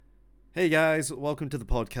Hey guys, welcome to the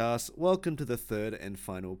podcast. Welcome to the third and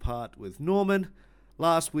final part with Norman.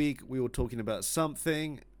 Last week we were talking about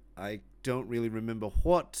something. I don't really remember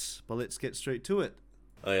what, but let's get straight to it.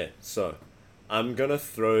 Okay, so I'm gonna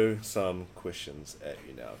throw some questions at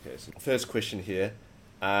you now. Okay, so first question here.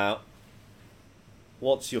 Uh,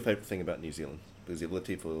 what's your favorite thing about New Zealand? Because you've lived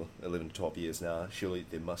here for 11 to 12 years now. Surely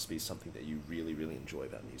there must be something that you really, really enjoy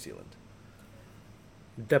about New Zealand.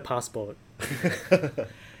 The passport.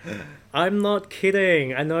 I'm not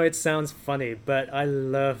kidding. I know it sounds funny, but I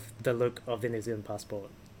love the look of the New Zealand passport.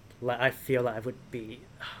 Like I feel like I would be,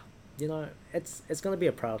 it's gonna be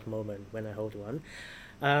a proud moment when I hold one.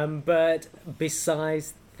 But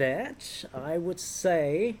besides that, I would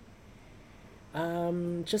say,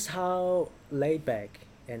 just how laid back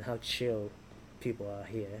and how chill people are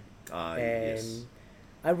here. And Yes.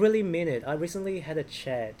 I really mean it. I recently had a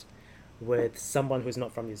chat with someone who's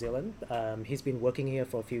not from New Zealand. He's been working here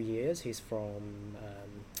for a few years. He's from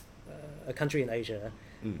a country in Asia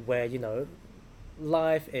Mm. where,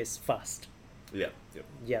 life is fast. Yeah, yeah.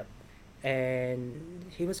 Yep. And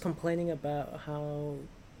he was complaining about how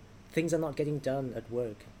things are not getting done at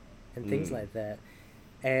work and things Mm. like that.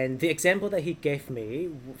 And the example that he gave me,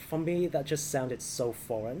 for me, that just sounded so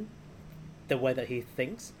foreign, the way that he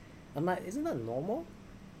thinks. I'm like, isn't that normal?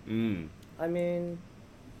 Mm. I mean,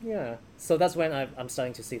 yeah. So that's when I'm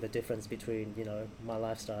starting to see the difference between, my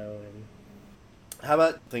lifestyle and How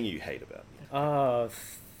about thing you hate about?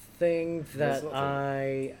 thing There's that lots of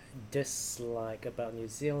I dislike about New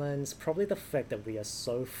Zealand is probably the fact that we are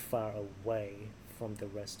so far away from the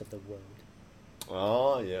rest of the world.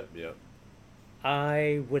 Oh, yeah, yeah.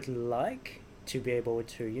 I would like to be able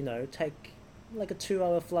to, take like a 2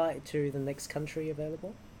 hour flight to the next country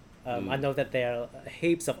available. I Mm. know that there are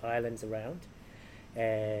heaps of islands around,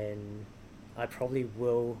 and I probably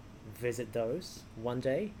will visit those one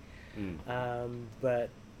day. Mm. But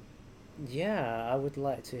yeah, I would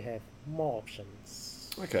like to have more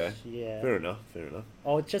options. Okay. Yeah. Fair enough. Fair enough.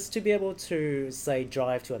 Or just to be able to say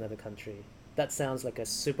drive to another country. That sounds like a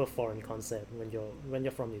super foreign concept when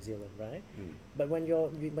you're from New Zealand, right? Mm. But when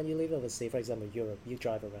you live overseas, for example, Europe, you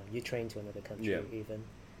drive around, you train to another country, Yeah. even.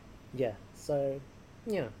 Yeah. So,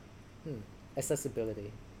 yeah.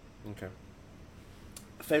 Accessibility. Okay.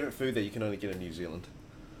 Favorite food that you can only get in New Zealand?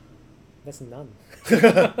 There's none.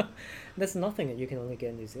 There's nothing that you can only get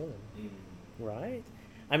in New Zealand, right?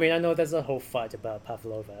 I mean, I know there's a whole fight about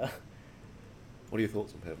pavlova. What are your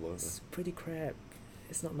thoughts on pavlova? It's pretty crap.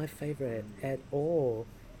 It's not my favorite at all.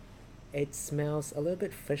 It smells a little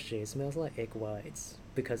bit fishy. It smells like egg whites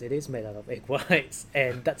because it is made out of egg whites,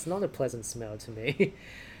 and that's not a pleasant smell to me.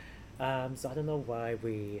 So I don't know why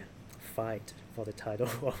we fight for the title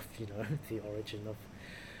of the origin of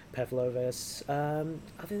pavlovas.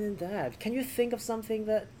 Other than that, can you think of something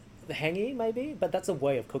that the hangi maybe? But that's a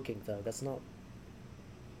way of cooking though. That's not.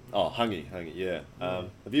 Oh, hangi, yeah. Yeah.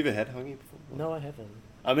 Have you ever had hangi before? No, I haven't.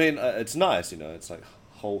 I mean, it's nice, it's like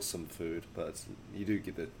wholesome food, but you do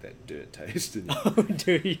get that dirt taste. And Oh,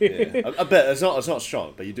 do you? yeah, a bit. It's not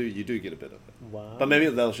strong, but you do get a bit of it. Wow. But maybe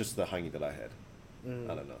that was just the hangi that I had. Mm.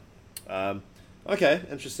 I don't know. Okay,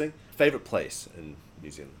 interesting. Favorite place in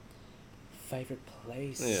New Zealand? Favorite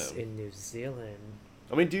place Yeah. in New Zealand.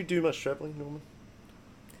 I mean, do you do much traveling, Norman?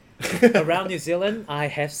 Around New Zealand, I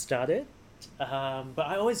have started, but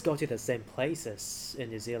I always go to the same places in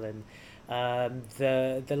New Zealand.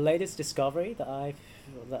 The latest discovery that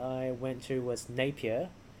I went to was Napier.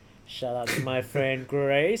 Shout out to my friend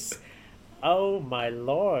Grace. Oh my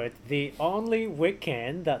lord! The only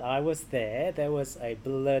weekend that I was there was a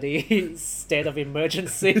bloody state of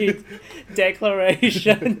emergency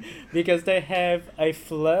declaration because they have a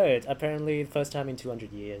flood. Apparently, first time in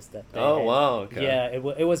 200 years that they Oh had. wow, okay. Yeah, it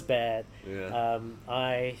was bad. Yeah.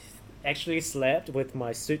 I actually slept with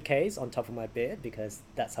my suitcase on top of my bed because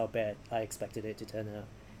that's how bad I expected it to turn out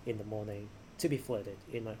in the morning to be flooded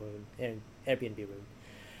in my room, in Airbnb room.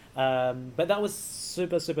 But that was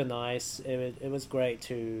super super nice. It was great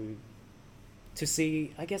to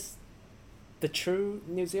see. I guess the true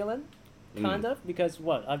New Zealand, kind of, because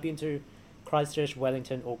what I've been to Christchurch,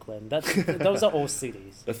 Wellington, Auckland. Those are all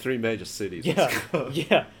cities. The three major cities. Yeah,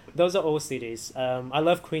 yeah, those are all cities. I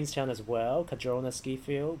love Queenstown as well. Cardrona Ski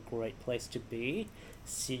Field, great place to be.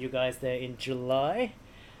 See you guys there in July.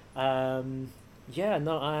 Yeah,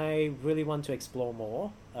 no, I really want to explore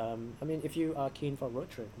more. I mean, if you are keen for a road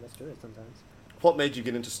trip, let's do it sometimes. What made you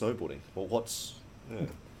get into snowboarding? Well, what's... Yeah.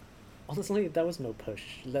 Honestly, there was no push.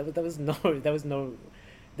 There was no,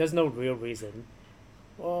 there's no real reason.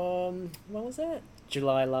 When was that?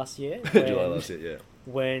 July last year. July last year, yeah.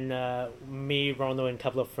 When me, Ronald, and a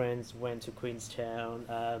couple of friends went to Queenstown.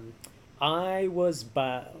 I was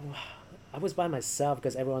by I was by myself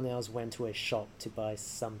because everyone else went to a shop to buy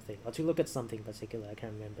something or to look at something particular. I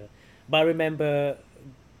can't remember, but I remember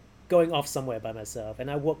going off somewhere by myself, and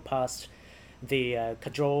I walked past the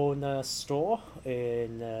Cadrona store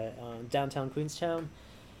in downtown Queenstown,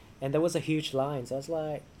 and there was a huge line. So I was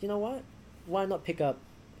like, you know what? Why not pick up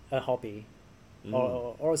a hobby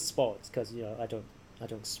or a sport? Because I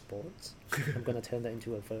don't sport. I'm gonna turn that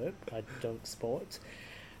into a verb. I don't sport.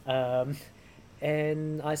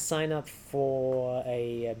 And I signed up for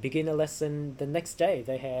a beginner lesson the next day.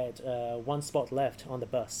 They had one spot left on the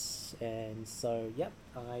bus, and so yep,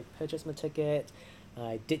 I purchased my ticket.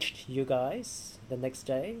 I ditched you guys the next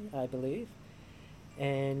day, I believe,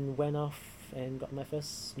 and went off and got my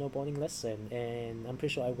first snowboarding lesson. And I'm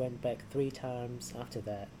pretty sure I went back 3 times after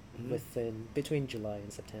that, between July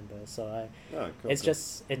and September. So it's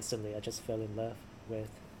just instantly I just fell in love with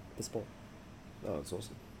the sport. Oh, that's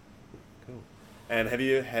awesome. Cool. And have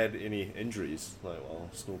you had any injuries like while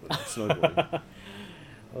snowboarding?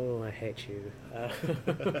 Oh, I hate you.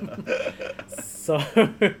 So,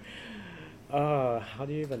 how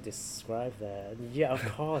do you even describe that? Yeah, of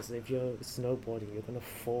course, if you're snowboarding, you're gonna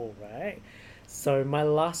fall, right? So my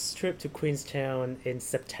last trip to Queenstown in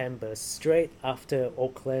September, straight after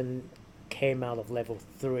Auckland came out of level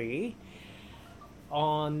 3,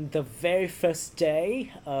 on the very first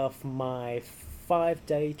day of my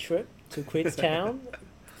 5-day trip to Queenstown,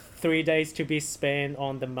 3 days to be spent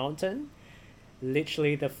on the mountain.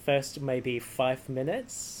 Literally the first maybe 5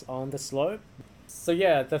 minutes on the slope. So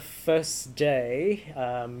yeah, the first day,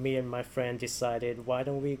 me and my friend decided, why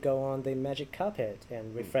don't we go on the magic carpet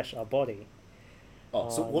and refresh our body? Oh,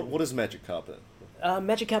 so what is magic carpet?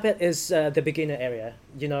 Magic carpet is the beginner area.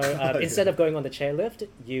 Instead of going on the chairlift,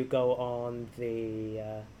 you go on the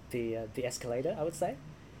escalator, I would say.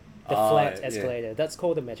 The flat escalator. Yeah. That's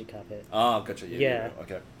called the magic carpet. Oh, gotcha. Yeah.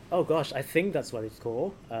 Okay. Oh gosh, I think that's what it's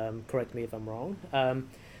called. Correct me if I'm wrong.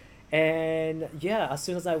 And yeah, as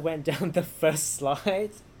soon as I went down the first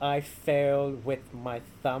slide, I fell with my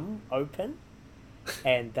thumb open,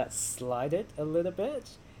 and that slided a little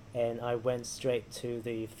bit, and I went straight to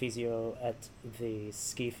the physio at the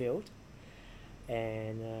ski field,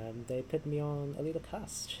 and they put me on a little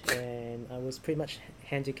cast, and I was pretty much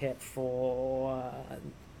handicapped for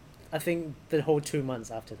I think the whole 2 months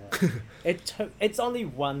after that. It's only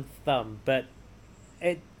one thumb, but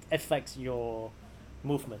it affects your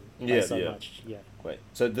movement so much. Yeah. Wait,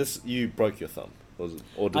 so you broke your thumb?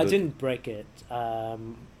 I didn't break it. I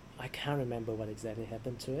can't remember what exactly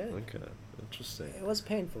happened to it. Okay, interesting. It was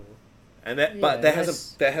painful. And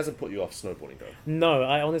that hasn't put you off snowboarding though. No,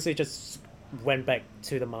 I honestly just went back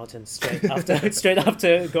to the mountain straight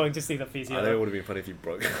after going to see the physio. I know it would have been funny if you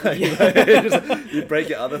broke. You break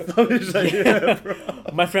your other thumb. Bro.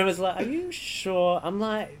 My friend was like, "Are you sure?" I'm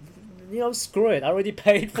like, screw it. I already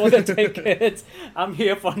paid for the ticket. I'm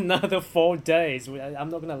here for another 4 days. I'm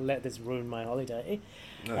not gonna let this ruin my holiday.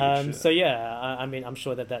 No, so yeah, I mean, I'm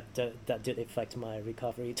sure that did affect my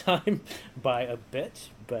recovery time by a bit,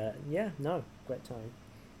 but yeah, no, great time.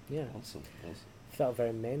 Yeah. Awesome. Felt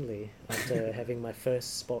very manly after having my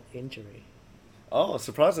first sport injury. Oh,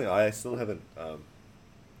 surprisingly, I still haven't. I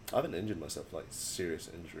haven't injured myself, like serious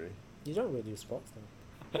injury. You don't really do sports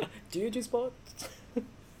though. Do you do sports?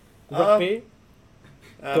 Rugby.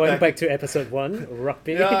 Going back to episode 1,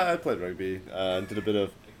 rugby. Yeah, I played rugby. Did a bit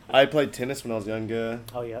of. I played tennis when I was younger.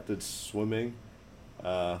 Oh yeah. Did swimming. When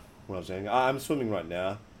I was younger. I'm swimming right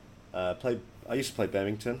now. I used to play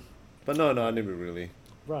badminton, but no, I never really.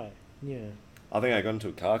 Right. Yeah. I think I got into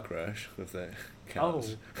a car crash, if that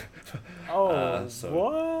counts.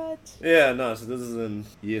 What? Yeah, no, so this is in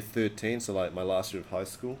year 13, so like my last year of high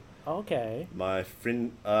school. Okay. My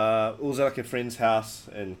friend, it was like a friend's house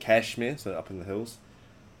in Kashmir, so up in the hills.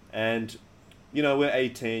 And, we're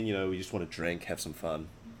 18, we just want to drink, have some fun.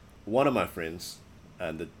 One of my friends,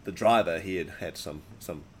 and the driver, he had some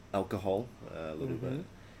alcohol, a little bit.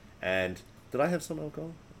 And did I have some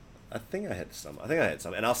alcohol? I think I had some.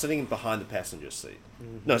 And I was sitting behind the passenger seat.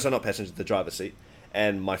 No, so not passenger, the driver's seat.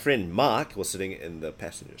 And my friend Mark was sitting in the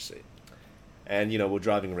passenger seat. And, we're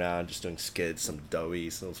driving around, just doing skids, some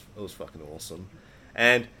doughies. It was fucking awesome.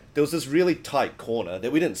 And there was this really tight corner that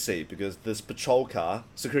we didn't see because this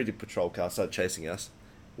security patrol car started chasing us.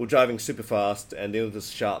 We're driving super fast, and there was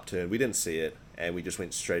this sharp turn. We didn't see it, and we just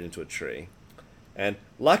went straight into a tree. And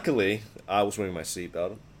luckily, I was wearing my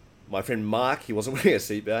seatbelt. My friend Mark, he wasn't wearing a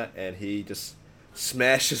seatbelt, and he just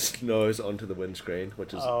smashed his nose onto the windscreen,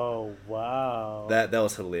 which is... Oh, wow. That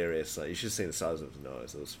was hilarious. Like, you should have seen the size of his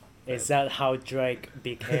nose. It was Is that how Drake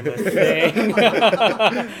became a thing?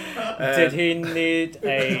 Did he need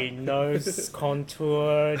a nose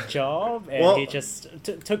contour job? And Well- he just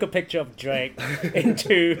took a picture of Drake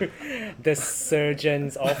into the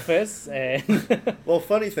surgeon's office and... Well,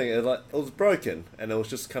 funny thing is, like, it was broken, and it was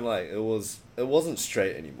just kind of like it wasn't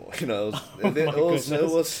straight anymore. You know,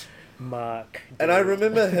 it was. Mark. And I dude.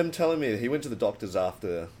 remember him telling me that he went to the doctors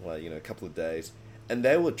after, like, a couple of days, and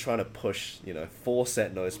they were trying to push, force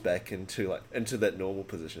that nose back into that normal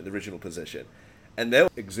position, the original position, and they were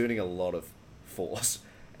exuding a lot of force,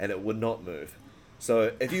 and it would not move.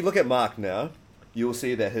 So if you look at Mark now, you will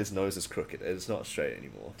see that his nose is crooked. It's not straight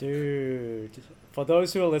anymore. Dude, for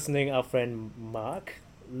those who are listening, our friend Mark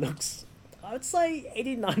looks, I would say,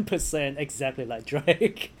 89% exactly like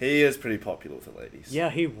Drake. He is pretty popular with the ladies. Yeah,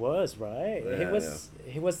 he was, right? Yeah,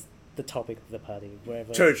 He was the topic of the party,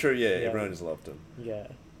 wherever. True, yeah. Everyone has loved him. Yeah.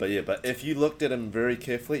 But if you looked at him very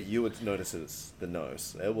carefully, you would notice it's the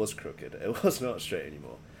nose. It was crooked. It was not straight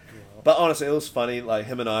anymore. Yeah. But honestly, it was funny. Like,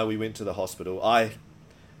 him and we went to the hospital. I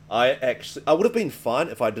would have been fine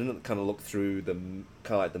if I didn't kind of look through the kind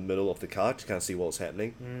of like the middle of the car to kind of see what was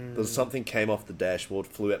happening. Because something came off the dashboard,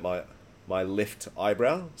 flew at my left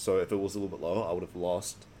eyebrow. So if it was a little bit lower, I would have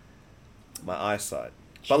lost my eyesight.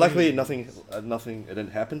 But luckily, Jeez. nothing. It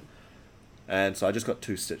didn't happen. And so I just got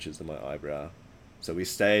 2 stitches in my eyebrow. So we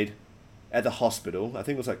stayed at the hospital. I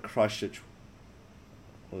think it was like Christchurch.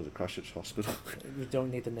 What was it, Christchurch Hospital? You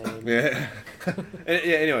don't need the name. Yeah.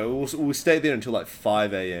 Anyway, we stayed there until like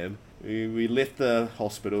 5 a.m. We left the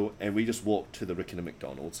hospital and we just walked to the Rickenham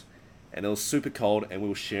McDonald's. And it was super cold and we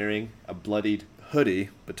were sharing a bloodied hoodie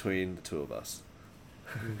between the two of us.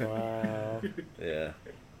 Wow. Yeah.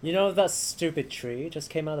 You know that stupid tree just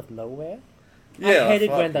came out of nowhere? Yeah, I hate it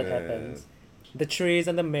fuck when that yeah. happens. The trees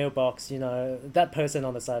and the mailbox, that person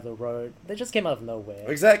on the side of the road, they just came out of nowhere.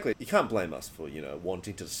 Exactly. You can't blame us for,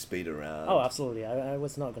 wanting to speed around. Oh, absolutely. I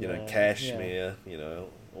was not gonna. Yeah. Cashmere,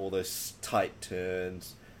 all those tight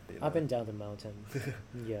turns. I've been down the mountain.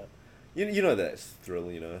 Yeah. You know that thrill,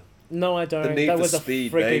 No, I don't. need That for was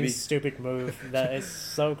speed, a freaking baby. stupid move. That is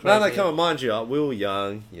so crazy. No, come on, mind you, we were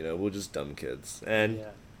young, we were just dumb kids. And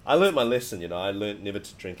Yeah. I learnt my lesson, I learnt never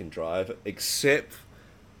to drink and drive, except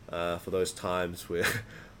for those times where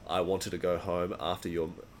I wanted to go home after your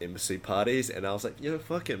embassy parties, and I was like,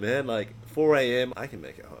 fuck it, man, like, 4 a.m, I can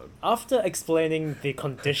make it home. After explaining the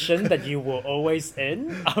condition that you were always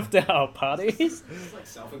in after our parties, It's like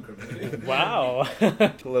self-incriminating. wow.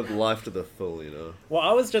 To live life to the full, Well,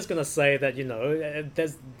 I was just gonna say that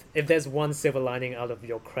if there's one silver lining out of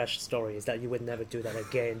your crash story is that you would never do that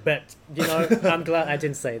again. But I'm glad I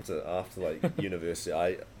didn't say it. So after, like, university,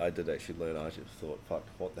 I did actually learn. I just thought, fuck,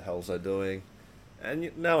 what the hell was I doing?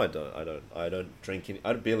 And now I don't drink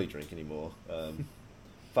I barely drink anymore.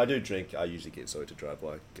 If I do drink, I usually get Zoe to drive,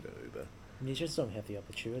 like, get an Uber. You just don't have the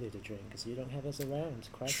opportunity to drink because you don't have us around.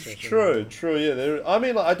 Christchurch, True, yeah. I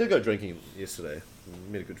mean, like, I did go drinking yesterday.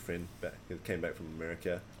 Met a good friend who came back from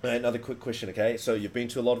America. Another quick question, okay? So you've been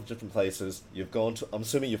to a lot of different places. I'm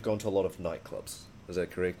assuming you've gone to a lot of nightclubs. Is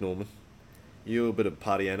that correct, Norman? You were a bit of a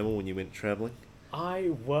party animal when you went travelling?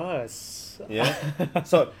 I was. Yeah?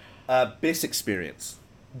 So, best experience.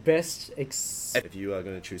 If you are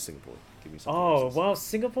going to choose Singapore, give me some Oh, choices. well,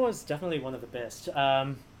 Singapore is definitely one of the best.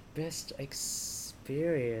 Best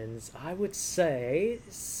experience, I would say,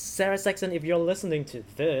 Sarah Saxon, if you're listening to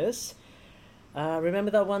this,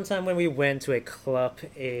 remember that one time when we went to a club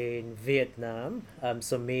in Vietnam?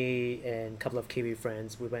 So me and a couple of Kiwi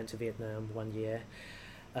friends, we went to Vietnam one year.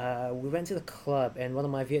 We went to the club and one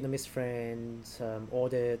of my Vietnamese friends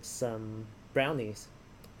ordered some brownies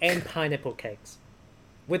and pineapple cakes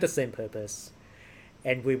with the same purpose.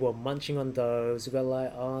 And we were munching on those. We were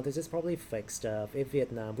like, oh, this is probably fake stuff. In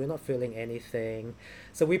Vietnam, we're not feeling anything.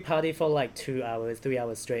 So we partied for like 2 hours, 3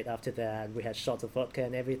 hours straight after that. We had shots of vodka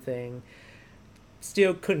and everything.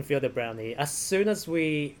 Still couldn't feel the brownie. As soon as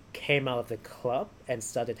we came out of the club and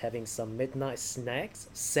started having some midnight snacks,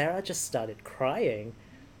 Sarah just started crying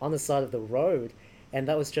on the side of the road. And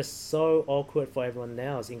that was just so awkward for everyone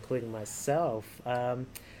else, including myself.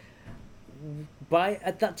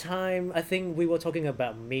 At that time, I think we were talking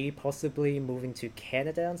about me possibly moving to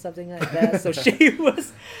Canada and something like that. So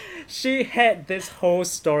she had this whole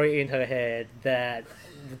story in her head that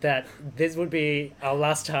this would be our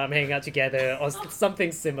last time hanging out together or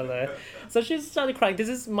something similar. So she started crying. This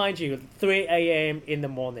is, mind you, 3 a.m. in the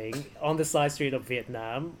morning on the side street of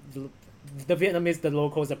Vietnam. The Vietnamese, the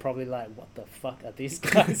locals are probably like, what the fuck are these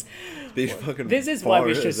guys? These fucking This is why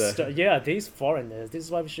we should foreigners, yeah, these foreigners. This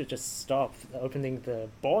is why we should just stop opening the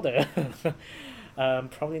border.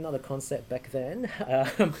 Probably not a concept back then.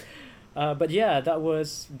 But yeah, that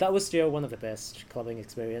was still one of the best clubbing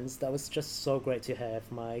experience. That was just so great to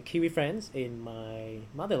have my Kiwi friends in my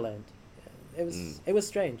motherland. It was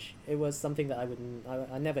strange. It was something that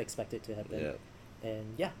I never expected to happen. Yeah.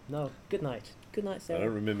 And yeah, no, good night, I Sarah.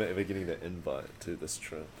 don't remember ever getting that invite to this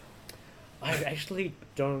trip. I actually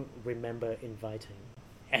don't remember inviting,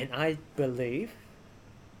 and I believe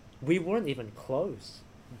we weren't even close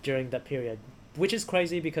during that period, which is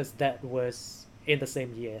crazy because that was in the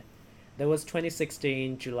same year. That was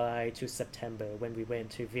 2016 July to September when we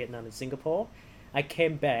went to Vietnam and Singapore. I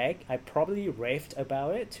came back. I probably raved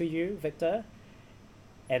about it to you, Victor,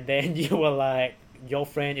 and then you were like, "Your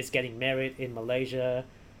friend is getting married in Malaysia.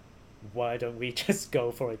 Why don't we just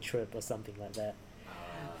go for a trip or something like that?"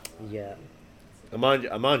 Yeah. Mind you,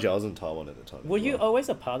 I was in Taiwan at the time. Were as you well. always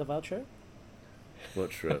a part of our trip?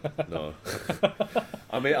 What trip? No.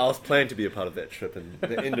 I mean, I was planning to be a part of that trip in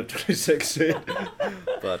the end of 2016,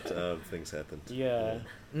 but things happened. Yeah.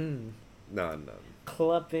 Mm. No.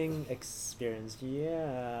 Clubbing experience.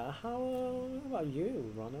 Yeah. How about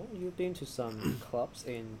you, Ronald? You've been to some clubs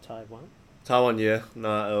in Taiwan? Taiwan, yeah.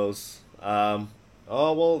 No, it was. Oh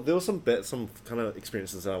well, there was some kind of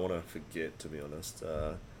experiences that I want to forget. To be honest,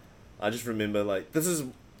 I just remember like this is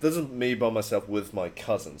me by myself with my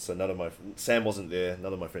cousins. So Sam wasn't there.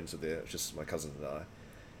 None of my friends were there. It was just my cousins and I.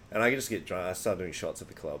 And I just get drunk. I started doing shots at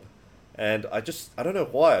the club, and I don't know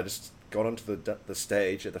why. I just got onto the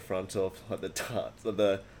stage at the front of like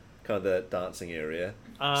the dancing area.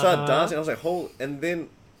 Started dancing. I was like, and then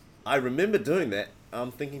I remember doing that.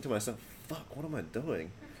 I'm thinking to myself, "Fuck, what am I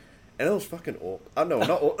doing?" And it was fucking awkward. No,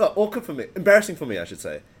 not awkward for me. Embarrassing for me, I should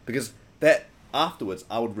say, because that afterwards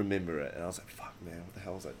I would remember it, and I was like, "Fuck, man, what the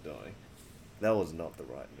hell was I doing?" That was not the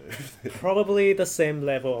right move. Probably the same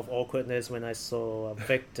level of awkwardness when I saw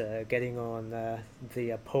Victor getting on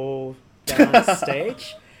the pole dance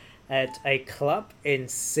stage at a club in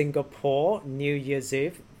Singapore, New Year's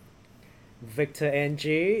Eve. Victor and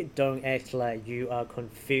G, don't act like you are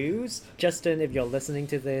confused. Justin, if you're listening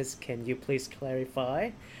to this, can you please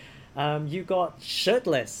clarify? You got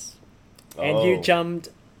shirtless and you Oh. jumped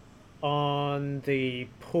on the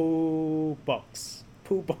pool box.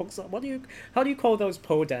 How do you call those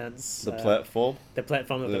pole dance? The platform. The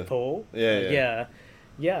platform of the Yeah. pole. Yeah.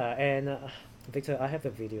 Yeah. And Victor, I have the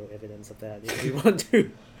video evidence of that. If you want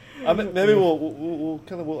to, I mean, maybe we'll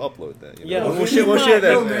upload that. You know? yeah, we'll share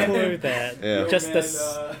that. We'll Yeah. include that. Yeah. Just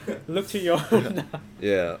look to your.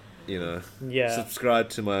 Yeah, you know. Yeah. Subscribe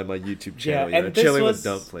to my YouTube channel. Yeah, You know, and this chilling was- with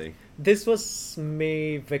Dumpling. This was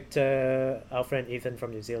me, Victor, our friend Ethan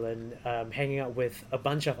from New Zealand, hanging out with a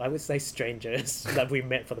bunch of, I would say, strangers that we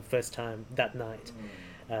met for the first time that night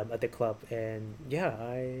at the club. And yeah,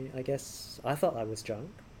 I guess I thought I was drunk.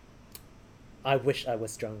 I wish I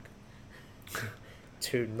was drunk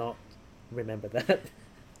to not remember that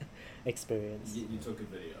experience. You took a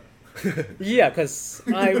video. Yeah, because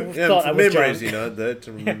I Yeah, thought I was memories, drunk. you know, there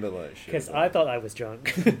to remember like shit. Because I thought I was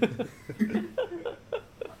drunk.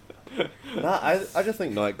 Nah, I just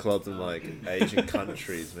think nightclubs in like Asian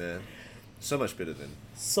countries, man, so much better than.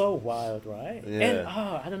 So wild, right? Yeah. And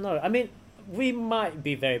I don't know. I mean, we might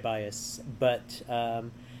be very biased, but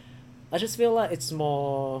I just feel like it's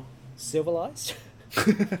more civilized.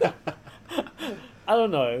 I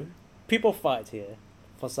don't know. People fight here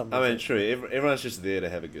for some reason. I mean, true. Everyone's just there to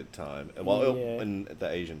have a good time. Well, Yeah. in the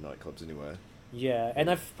Asian nightclubs anyway. Yeah, and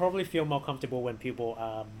I probably feel more comfortable when people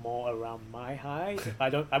are more around my height.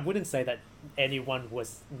 I wouldn't say that anyone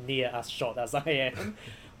was near as short as I am,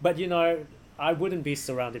 but you know, I wouldn't be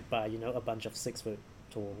surrounded by a bunch of 6 foot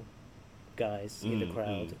tall guys in the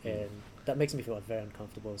crowd, and that makes me feel very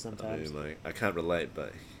uncomfortable I sometimes. mean, like I can't relate,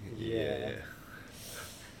 but Yeah. yeah.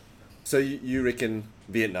 So you reckon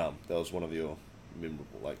Vietnam? That was one of your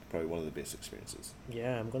memorable, like probably one of the best experiences.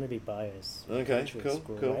 Yeah, I'm gonna be biased. Okay, which was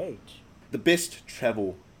cool, cool. great. The best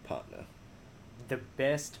travel partner. The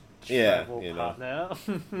best Yeah, travel you know. partner.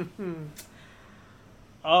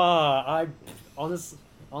 I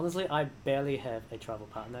honestly, I barely have a travel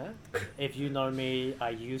partner. If you know me,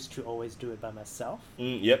 I used to always do it by myself.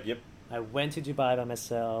 Yep. I went to Dubai by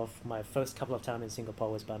myself. My first couple of times in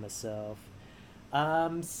Singapore was by myself.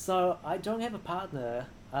 So I don't have a partner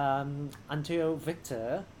until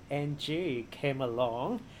Victor and G came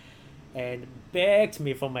along and begged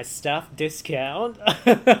me for my staff discount.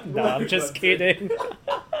 No, I'm just kidding.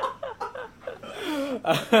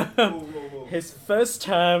 Whoa. His first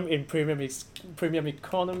time in premium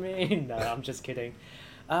economy. No, I'm just kidding.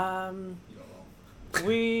 I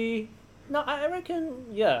reckon.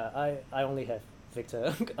 Yeah, I only have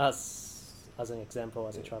Victor as an example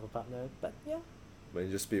as a travel partner. But yeah, I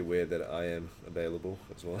mean, just be aware that I am available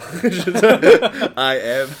as well. I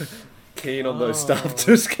am keen on those staff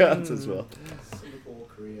discounts as well. Singapore,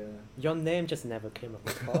 Korea. Your name just never came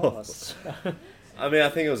across. I mean, I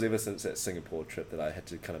think it was ever since that Singapore trip that I had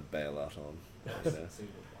to kind of bail out on. You know?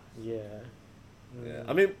 Singapore. Yeah. Yeah,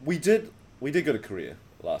 I mean, we did go to Korea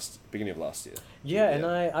beginning of last year. Yeah, and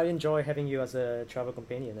I enjoy having you as a travel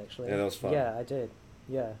companion, actually. Yeah, that was fun. Yeah, I did.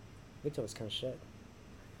 Yeah. Victor was kind of shit.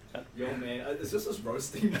 Yo, man, is this just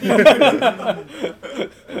roasting me? Yeah.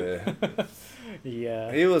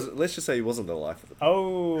 Yeah. He was. Let's just say he wasn't the life of the.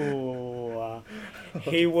 Oh,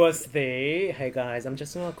 he was the. Hey guys, I'm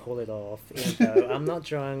just gonna call it off. Even though I'm not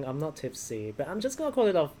drunk, I'm not tipsy, but I'm just gonna call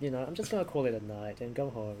it off. You know, I'm just gonna call it a night and go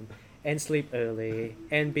home and sleep early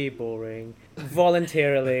and be boring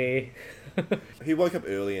voluntarily. He woke up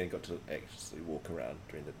early and got to actually walk around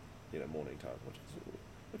during the morning time,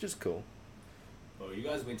 which is cool. Oh, you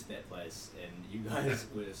guys went to that place and you guys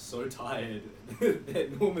were so tired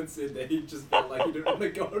that Norman said that he just felt like he didn't want to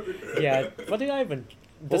go. Yeah. What did I even?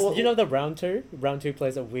 Well- You know the round two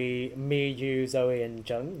place that me, you, Zoe, and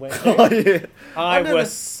Jung went to. Oh yeah. I never-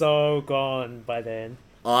 was so gone by then.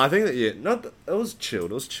 Oh, I think that it was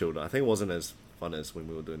chilled. It was chilled. I think it wasn't as fun as when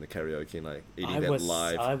we were doing the karaoke and like eating that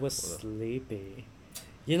live. I was sleepy.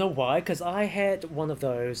 You know why? Because I had one of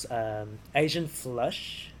those Asian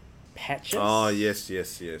flush patches. Oh yes.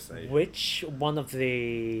 Which one of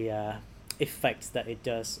the effects that it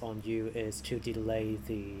does on you is to delay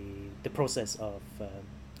the process of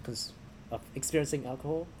experiencing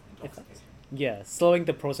alcohol. Yeah, slowing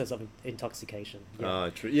the process of intoxication. Yeah.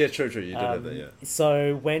 True. Yeah, true. You did have that. Yeah.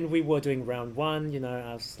 So when we were doing round one,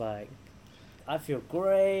 I was like, I feel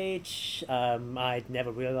great. I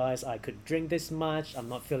never realized I could drink this much. I'm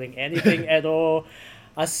not feeling anything at all.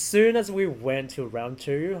 As soon as we went to round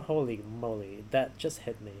two, holy moly, that just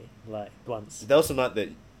hit me like once. That was the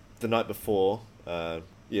night before. The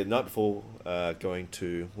night before going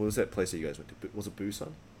to what was that place that you guys went to? Was it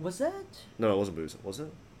Busan? Was it? No, it wasn't Busan. Was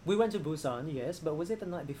it? We went to Busan, yes, but was it the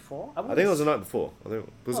night before? I think it was the night before. I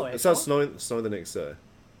think it started snowing the next day.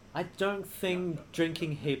 I don't think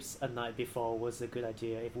drinking heaps a night before was a good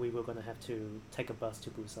idea if we were gonna have to take a bus to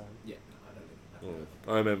Busan. Yeah, I don't think.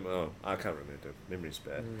 I remember. Oh, I can't remember. Memory's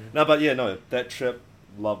bad. No, but yeah, no. That trip,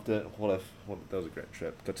 loved it. That was a great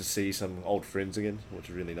trip. Got to see some old friends again, which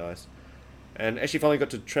was really nice, and actually finally got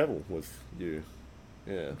to travel with you.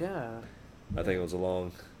 Yeah. Yeah. I think it was a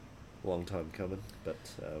long time coming, but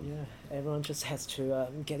Yeah, everyone just has to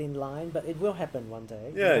get in line, but it will happen one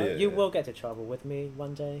day. Yeah, You will get to travel with me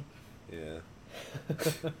one day. yeah.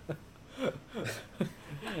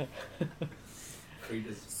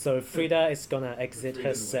 Frida's So Frida is gonna exit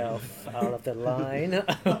Frida's herself out of the line.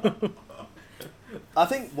 I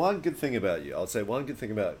think one good thing about you, I'd say one good thing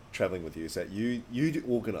about traveling with you is that you do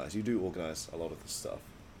organize a lot of this stuff,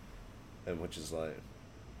 and which is like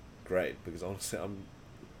great because honestly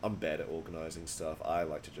I'm bad at organizing stuff. I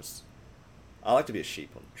like to be a sheep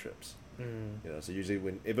on trips. So usually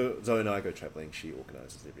whenever Zoe and I go traveling, she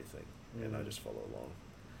organizes everything, and I just follow along.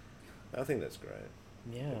 I think that's great.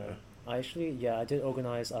 Yeah. You know? I did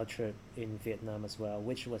organize our trip in Vietnam as well,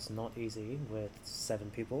 which was not easy with 7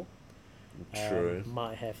 people. True.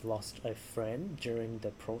 Might have lost a friend during the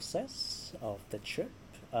process of the trip.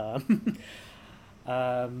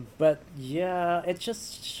 But yeah,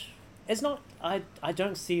 it's not. I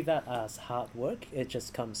don't see that as hard work. It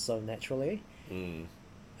just comes so naturally.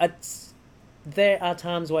 There are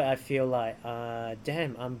times where I feel like,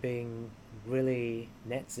 damn, I'm being really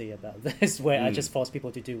Nazi about this, where I just force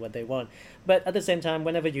people to do what they want. But at the same time,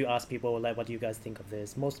 whenever you ask people like, what do you guys think of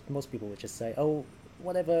this, most people would just say, oh,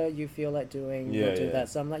 whatever you feel like doing, we'll do that.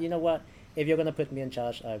 So I'm like, you know what? If you're gonna put me in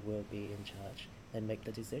charge, I will be in charge and make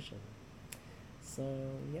the decision. So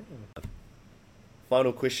yeah.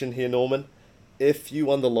 Final question here, Norman. If you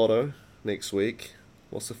won the lotto next week,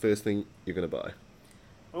 what's the first thing you're gonna buy?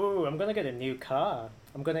 Oh, I'm gonna get a new car.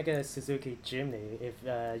 I'm gonna get a Suzuki Jimny. If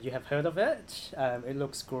you have heard of it, it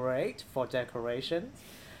looks great for decoration.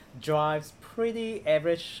 Drives pretty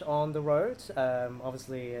average on the road.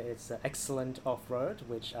 Obviously, it's excellent off-road,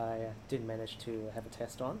 which I did manage to have a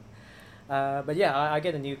test on. But yeah, I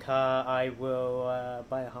get a new car. I will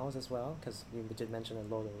buy a house as well, because we did mention a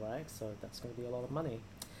lotto, right? So that's going to be a lot of money.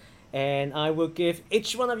 And I will give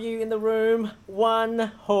each one of you in the room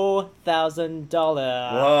 $1,000.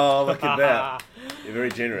 Wow, look at that. You're very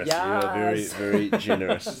generous. Yes. You are very, very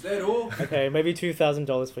generous. Is that all? Okay, maybe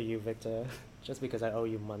 $2,000 for you, Victor. Just because I owe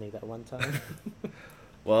you money that one time.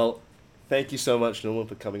 Well, thank you so much, Norman,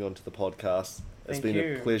 for coming onto the podcast. It's Thank been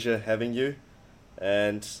you. a pleasure having you.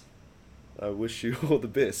 And I wish you all the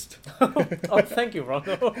best. Oh, thank you,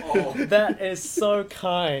 Ronald. Oh. That is so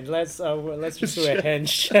kind. Let's just do a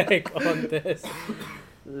handshake on this.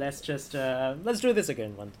 Let's do this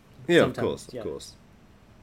again, one. Yeah, Sometimes, of yeah. course.